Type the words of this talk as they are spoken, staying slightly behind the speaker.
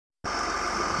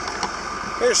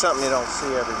Here's something you don't see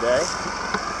every day.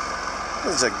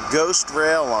 This is a ghost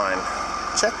rail line.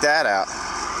 Check that out.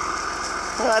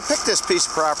 Well, I picked this piece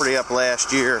of property up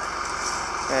last year,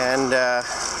 and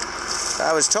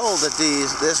I was told that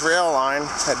this rail line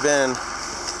had been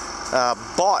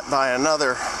bought by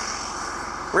another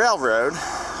railroad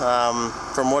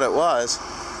from what it was,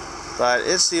 but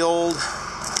it's the old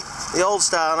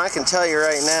style, and I can tell you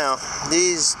right now,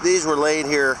 these were laid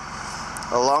here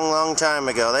a long time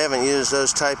ago. They haven't used those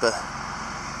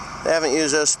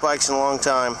spikes in a long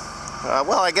time.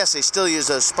 Well, I guess they still use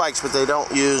those spikes, but they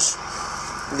don't use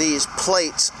these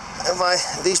plates.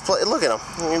 Look at them.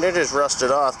 I mean, they're just rusted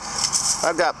off.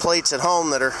 I've got plates at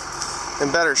home that are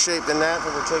in better shape than that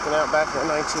were taken out back in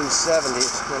the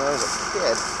 1970s when I was a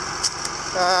kid.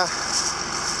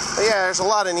 But yeah, there's a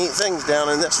lot of neat things down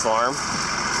in this farm.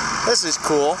 This is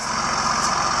cool.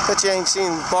 Bet you ain't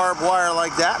seen barbed wire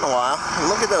like that in a while. And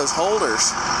look at those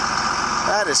holders.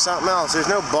 That is something else. There's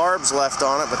no barbs left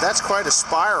on it, but that's quite a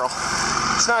spiral.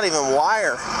 It's not even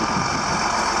wire.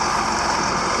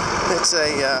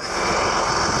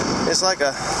 It's like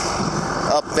a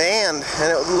band,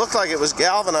 and it looked like it was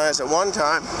galvanized at one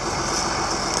time,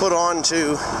 put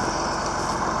onto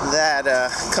that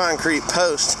concrete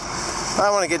post.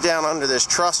 I want to get down under this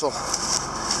trestle.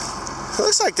 It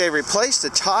looks like they replaced the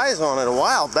ties on it a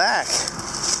while back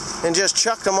and just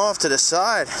chucked them off to the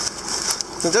side.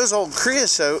 But those old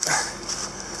creosote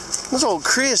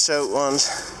ones,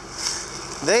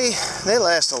 they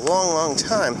last a long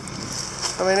time.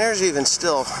 I mean, there's even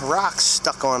still rocks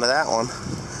stuck onto that one.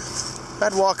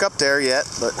 I'd walk up there yet,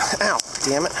 but ow,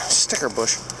 damn it, sticker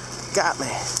bush got me.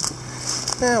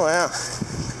 Oh wow.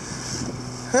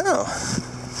 Oh,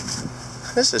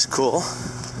 this is cool.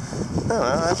 I don't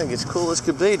know, I think it's cool as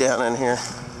could be down in here.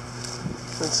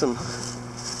 And some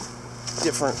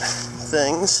different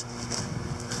things.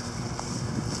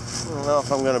 I don't know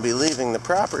if I'm going to be leaving the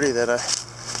property that I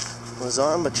was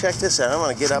on, but check this out. I'm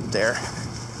going to get up there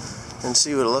and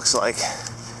see what it looks like.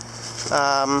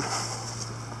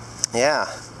 Yeah,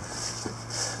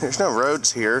 there's no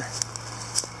roads here.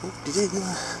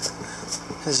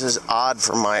 This is odd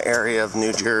for my area of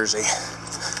New Jersey.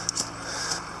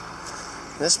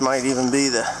 This might even be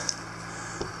the,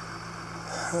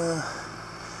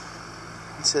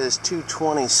 it says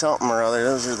 220 something or other.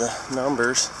 Those are the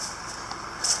numbers.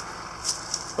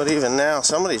 But even now,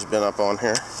 somebody's been up on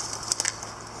here.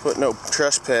 Put no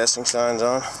trespassing signs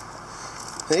on.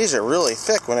 These are really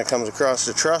thick when it comes across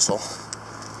the trestle.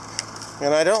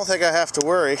 And I don't think I have to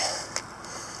worry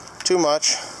too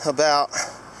much about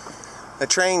a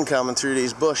train coming through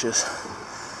these bushes.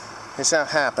 It's not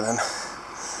happening.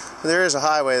 There is a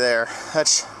highway there. I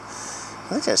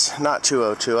think that's not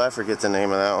 202. I forget the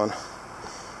name of that one.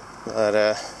 But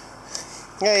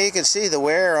yeah, you can see the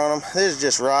wear on them. These are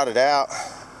just rotted out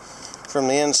from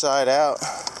the inside out.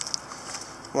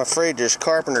 I'm afraid there's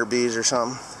carpenter bees or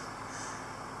something.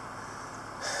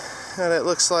 And it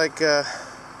looks like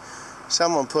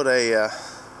someone put a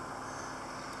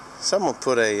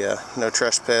no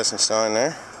trespassing sign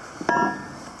there.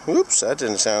 Oops, that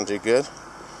didn't sound too good.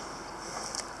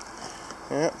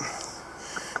 Yeah.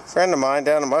 Friend of mine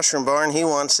down at Mushroom Barn, he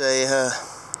wants an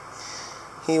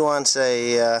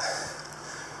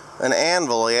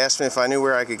anvil. He asked me if I knew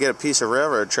where I could get a piece of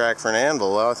railroad track for an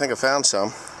anvil. Well, I think I found some.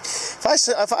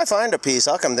 If I find a piece,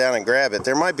 I'll come down and grab it.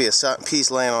 There might be a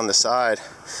piece laying on the side.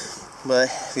 But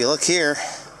if you look here,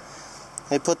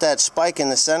 they put that spike in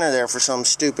the center there for some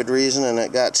stupid reason, and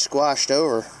it got squashed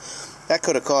over. That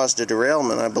could have caused a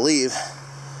derailment, I believe.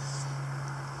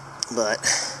 But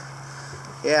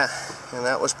yeah, and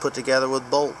that was put together with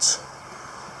bolts.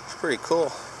 It's pretty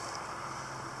cool.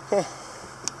 Huh.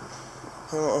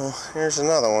 Uh-oh, here's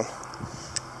another one.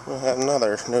 We'll have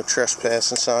another no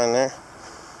trespassing sign there.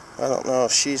 I don't know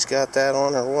if she's got that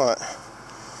on or what.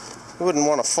 I wouldn't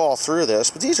want to fall through this,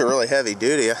 but these are really heavy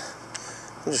duty.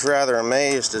 I'm just rather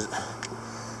amazed at...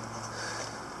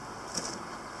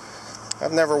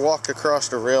 I've never walked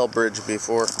across a rail bridge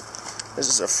before. This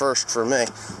is a first for me.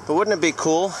 But wouldn't it be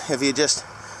cool if you just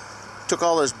took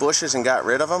all those bushes and got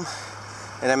rid of them,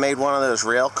 and then made one of those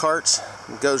rail carts?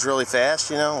 It goes really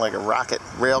fast, you know, like a rocket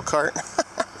rail cart.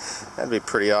 That'd be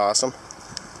pretty awesome.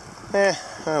 I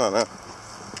don't know.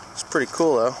 It's pretty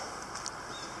cool though.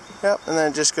 Yep, and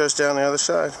then it just goes down the other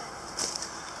side.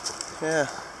 Yeah,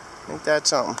 ain't that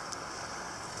something?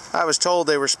 I was told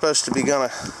they were supposed to be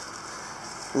gonna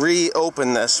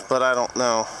reopen this, but I don't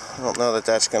know. I don't know that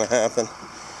that's gonna happen.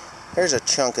 There's a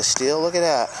chunk of steel. Look at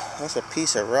that. That's a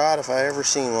piece of rod if I ever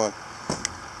seen one.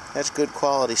 That's good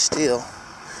quality steel.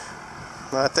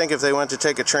 I think if they went to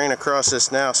take a train across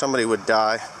this now, somebody would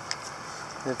die.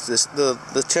 It's this,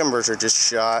 the timbers are just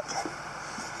shot.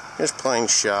 Just plain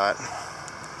shot.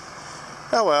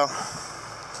 Oh well.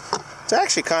 It's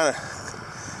actually kind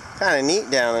of neat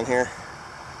down in here.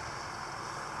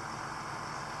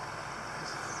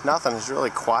 Nothing is really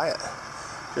quiet.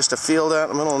 Just a field out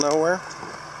in the middle of nowhere.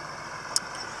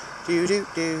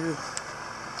 Do.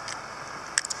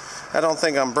 I don't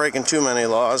think I'm breaking too many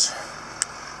laws.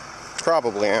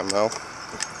 Probably am though.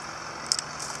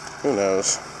 Who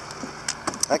knows?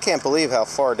 I can't believe how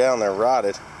far down they're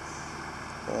rotted.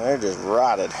 They're just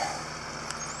rotted.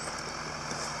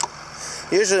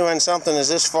 Usually when something is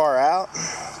this far out,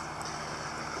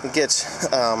 it gets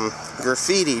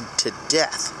graffitied to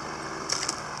death.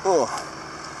 Oh,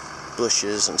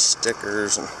 bushes and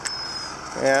stickers, and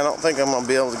yeah, I don't think I'm gonna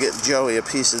be able to get Joey a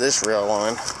piece of this rail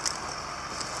line.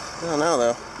 I don't know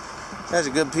though. That's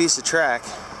a good piece of track.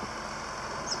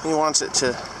 He wants it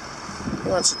to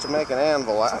make an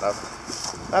anvil out of.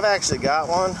 I've actually got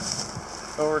one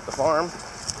over at the farm,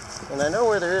 and I know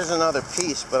where there is another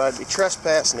piece, but I'd be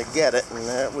trespassing to get it, and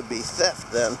that would be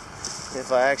theft then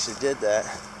if I actually did that.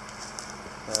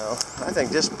 Now, I think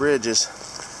this bridge is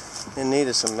in need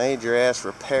of some major ass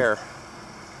repair.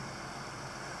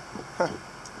 Huh.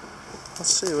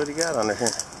 Let's see what he got under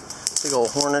here. Big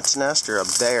old hornet's nest or a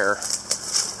bear.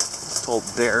 I'm told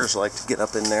bears like to get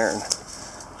up in there and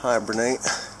hibernate.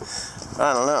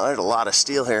 I don't know, there's a lot of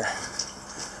steel here.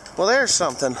 Well, there's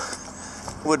something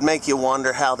would make you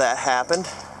wonder how that happened.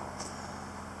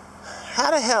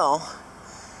 How the hell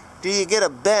do you get a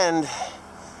bend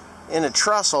in a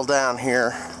trestle down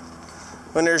here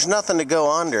when there's nothing to go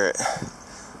under it?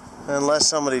 Unless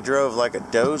somebody drove like a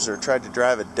dozer, tried to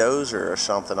drive a dozer or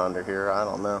something under here, I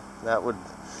don't know. That would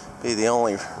be the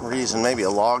only reason. Maybe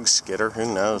a log skidder, who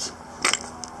knows.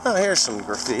 Oh, here's some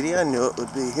graffiti. I knew it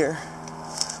would be here.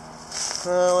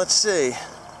 Let's see.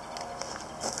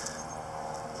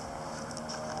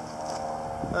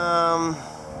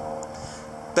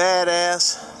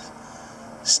 Badass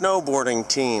snowboarding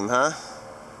team, huh?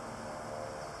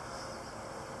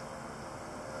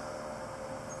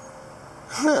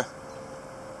 Huh.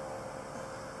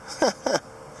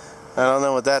 I don't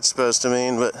know what that's supposed to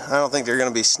mean, but I don't think they're going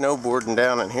to be snowboarding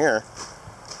down in here.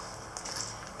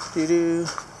 Doo-doo.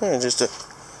 Yeah, just a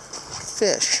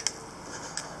fish.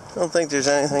 I don't think there's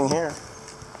anything here.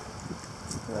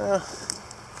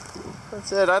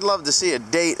 That's it. I'd love to see a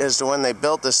date as to when they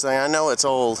built this thing. I know it's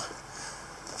old.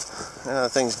 The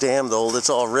thing's damned old. It's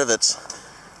all rivets.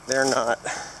 They're not.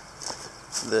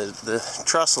 The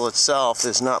trestle itself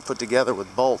is not put together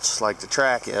with bolts like the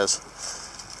track is.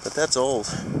 But that's old.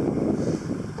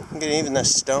 Look at even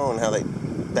this stone, how they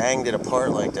banged it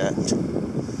apart like that.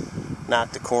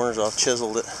 Knocked the corners off,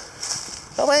 chiseled it.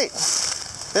 Oh wait,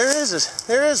 there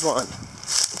is one.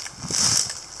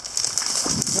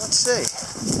 Let's see.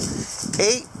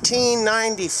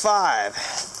 1895.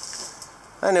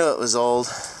 I knew it was old.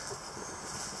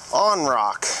 On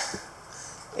Rock.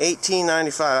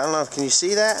 1895. I don't know, can you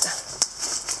see that?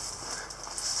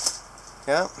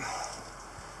 Yep.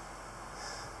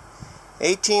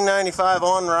 1895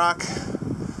 On Rock.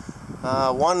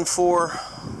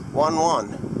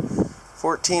 1411.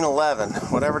 1411.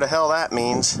 Whatever the hell that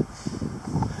means.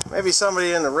 Maybe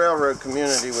somebody in the railroad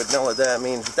community would know what that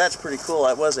means, but that's pretty cool.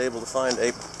 I was able to find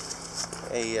a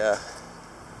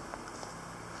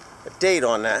date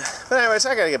on that. But anyways,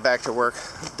 I gotta get back to work.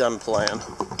 Done playing.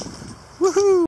 Woohoo!